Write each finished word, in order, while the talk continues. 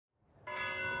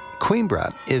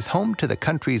Coimbra is home to the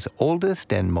country's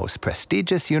oldest and most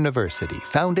prestigious university,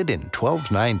 founded in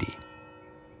 1290.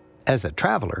 As a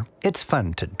traveler, it's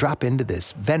fun to drop into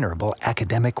this venerable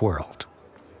academic world.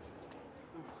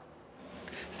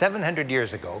 700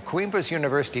 years ago, Coimbra's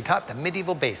university taught the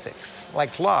medieval basics,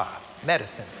 like law,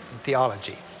 medicine, and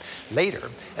theology. Later,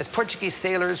 as Portuguese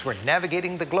sailors were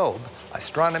navigating the globe,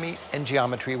 astronomy and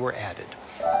geometry were added.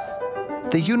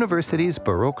 The university's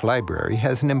Baroque library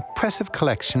has an impressive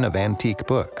collection of antique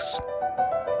books.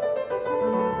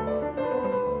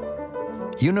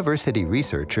 University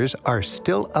researchers are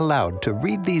still allowed to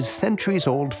read these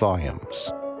centuries-old volumes.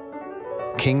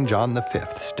 King John V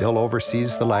still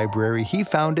oversees the library he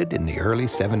founded in the early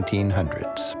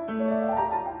 1700s.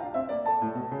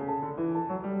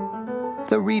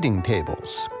 The reading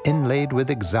tables, inlaid with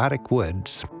exotic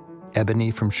woods,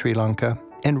 ebony from Sri Lanka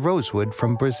and rosewood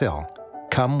from Brazil,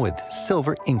 come with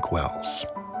silver inkwells.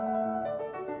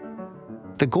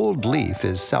 The gold leaf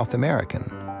is South American,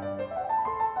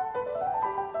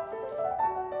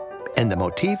 and the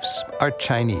motifs are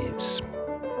Chinese.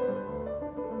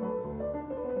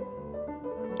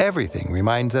 Everything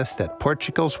reminds us that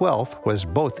Portugal's wealth was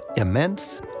both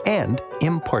immense and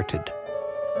imported.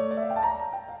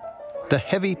 The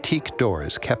heavy teak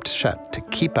doors kept shut to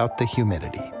keep out the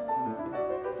humidity.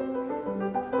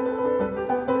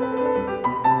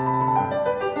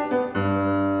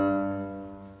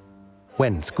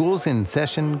 When school's in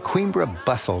session, Coimbra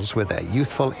bustles with a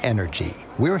youthful energy.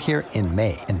 We're here in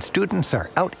May, and students are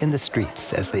out in the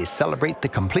streets as they celebrate the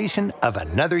completion of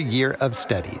another year of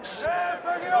studies.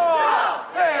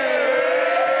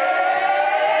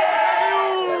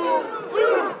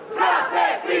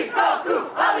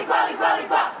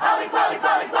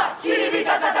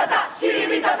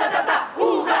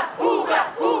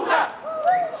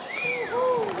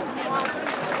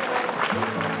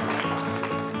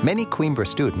 Many Coimbra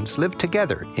students live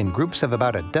together in groups of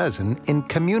about a dozen in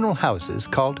communal houses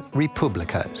called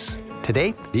republicas.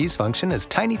 Today, these function as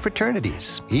tiny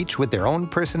fraternities, each with their own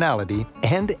personality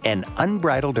and an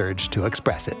unbridled urge to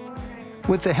express it.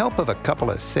 With the help of a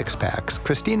couple of six-packs,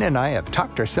 Christina and I have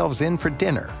talked ourselves in for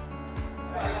dinner.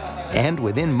 And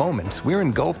within moments, we're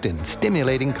engulfed in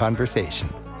stimulating conversation.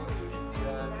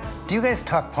 Do you guys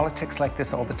talk politics like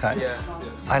this all the time? Yes.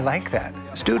 I like that.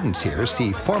 Students here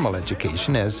see formal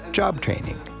education as job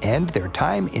training and their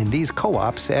time in these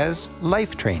co-ops as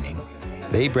life training.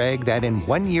 They brag that in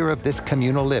 1 year of this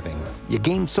communal living, you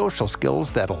gain social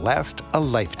skills that'll last a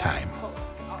lifetime.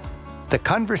 The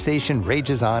conversation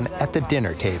rages on at the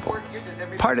dinner table.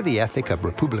 Part of the ethic of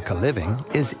Republica living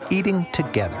is eating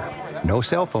together. No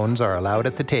cell phones are allowed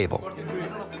at the table.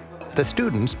 The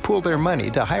students pool their money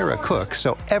to hire a cook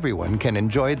so everyone can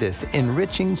enjoy this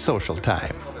enriching social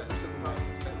time.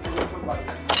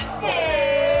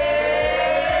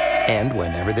 And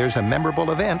whenever there's a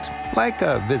memorable event, like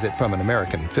a visit from an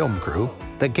American film crew,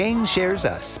 the gang shares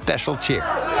a special cheer.